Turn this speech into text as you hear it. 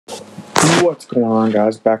What's going on,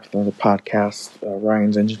 guys? Back with another podcast,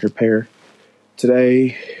 Ryan's Engine Repair.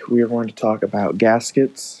 Today, we are going to talk about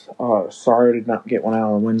gaskets. Sorry I did not get one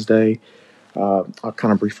out on Wednesday. I'll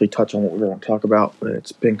kind of briefly touch on what we're going to talk about, but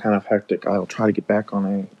it's been kind of hectic. I'll try to get back on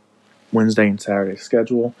a Wednesday and Saturday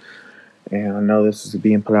schedule. And I know this is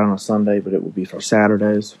being put out on a Sunday, but it will be for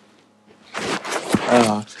Saturdays.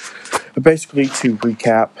 But basically, to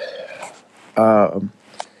recap,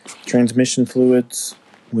 transmission fluids,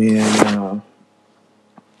 when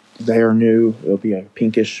they are new, it'll be a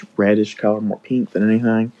pinkish, reddish color, more pink than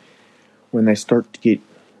anything. When they start to get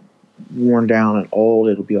worn down and old,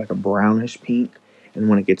 it'll be like a brownish pink. And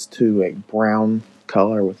when it gets to a brown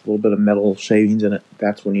color with a little bit of metal shavings in it,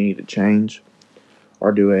 that's when you need to change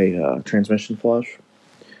or do a transmission flush.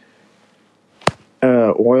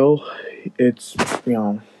 Oil, it's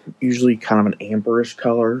usually kind of an amberish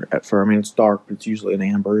color. It's dark, but it's usually an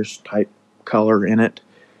amberish type color in it.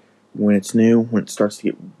 When it's new, when it starts to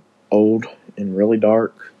get old and really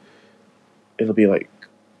dark, it'll be like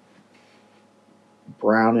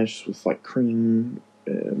brownish with like cream,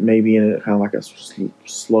 maybe in it, kind of like a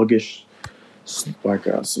sluggish, like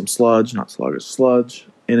some sludge, not sluggish, sludge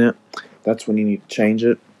in it. That's when you need to change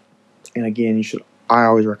it. And again, I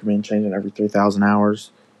always recommend changing every 3,000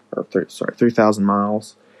 hours, 3,000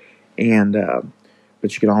 miles. And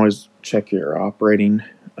but you can always check your operating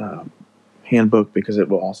handbook, because it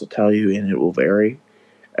will also tell you, and it will vary.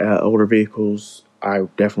 Older vehicles,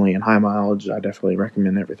 in high mileage, I definitely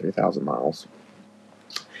recommend every 3,000 miles.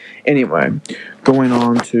 Anyway, going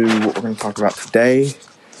on to what we're going to talk about today,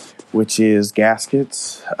 which is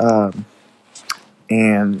gaskets,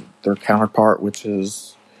 and their counterpart, which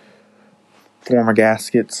is Forma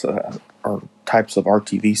gaskets, or types of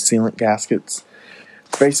RTV sealant gaskets.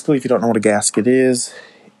 Basically, if you don't know what a gasket is,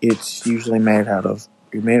 it's usually made out of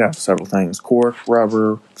several things: cork,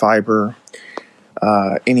 rubber, fiber.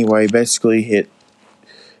 Anyway, basically, it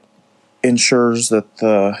ensures that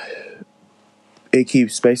it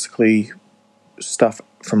keeps basically stuff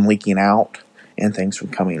from leaking out and things from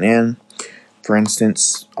coming in. For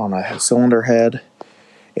instance, on a cylinder head,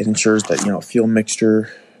 it ensures that fuel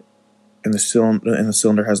mixture in the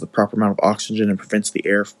cylinder has the proper amount of oxygen and prevents the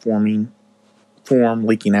air form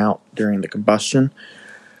leaking out during the combustion.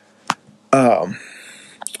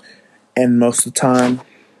 And most of the time,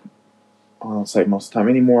 I don't say most of the time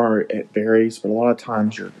anymore, it varies, but a lot of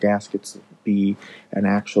times your gaskets will be an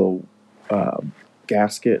actual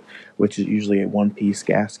gasket, which is usually a one-piece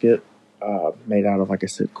gasket made out of, like I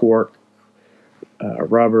said, cork,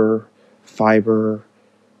 rubber, fiber.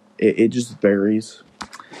 It just varies.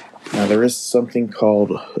 Now, there is something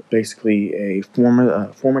called basically a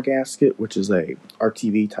Forma gasket, which is a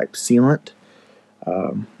RTV type sealant.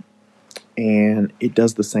 And it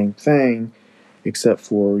does the same thing, except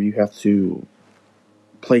for you have to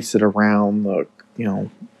place it around the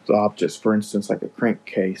objects. For instance, like a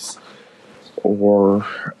crankcase, or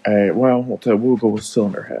we'll go with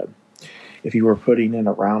cylinder head. If you were putting it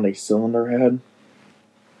around a cylinder head,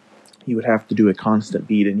 you would have to do a constant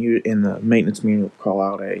bead, and in the maintenance manual call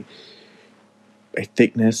out a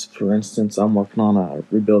thickness. For instance, I'm working on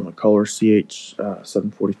rebuilding a Kohler CH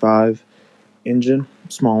 745 engine,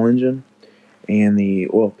 small engine, and the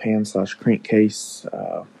oil pan / crankcase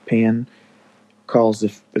pan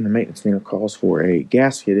in the maintenance manual calls for a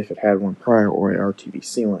gasket if it had one prior, or a RTV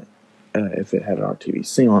sealant if it had an RTV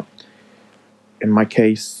sealant. In my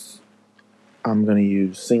case, I'm going to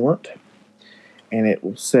use sealant, and it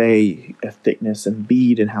will say a thickness and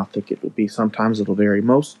bead and how thick it will be. Sometimes it'll vary.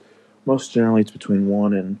 Most generally it's between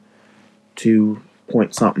 1 and 2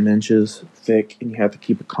 point something inches thick, and you have to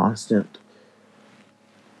keep a constant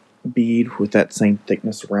bead with that same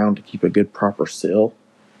thickness around to keep a good proper seal.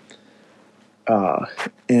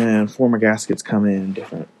 And Forma gaskets come in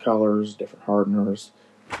different colors, different hardeners,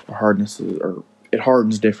 or hardnesses, or it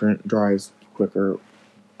hardens different, dries quicker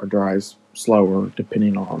or dries slower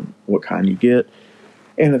depending on what kind you get.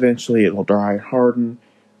 And eventually it will dry and harden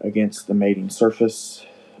against the mating surface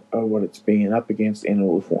of what it's being up against, and it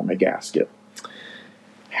will form a gasket.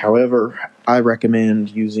 However, I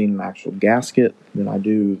recommend using an actual gasket than I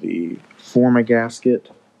do the Forma gasket.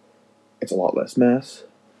 It's a lot less mess.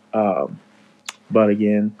 But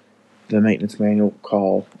again, the maintenance manual will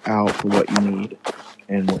call out for what you need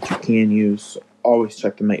and what you can use. So always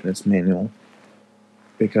check the maintenance manual,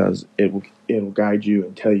 because it will guide you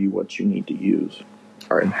and tell you what you need to use,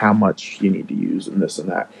 and how much you need to use, and this and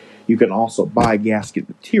that. You can also buy gasket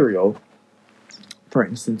material. For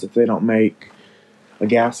instance, if they don't make a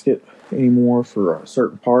gasket anymore for a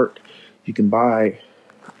certain part, you can buy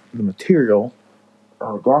the material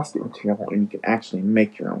gasket material, and you can actually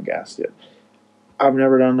make your own gasket. I've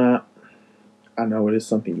never done that. I know it is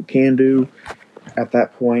something you can do. At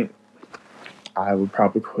that point, I would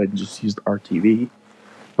probably go ahead and just use the RTV,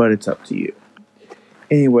 but it's up to you.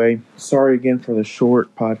 Anyway, sorry again for the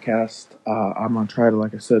short podcast. I'm going to try to,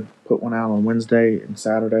 like I said, put one out on Wednesday and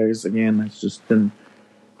Saturdays. Again, it's just been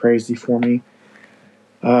crazy for me.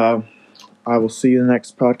 I will see you in the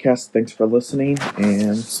next podcast. Thanks for listening,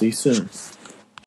 and see you soon.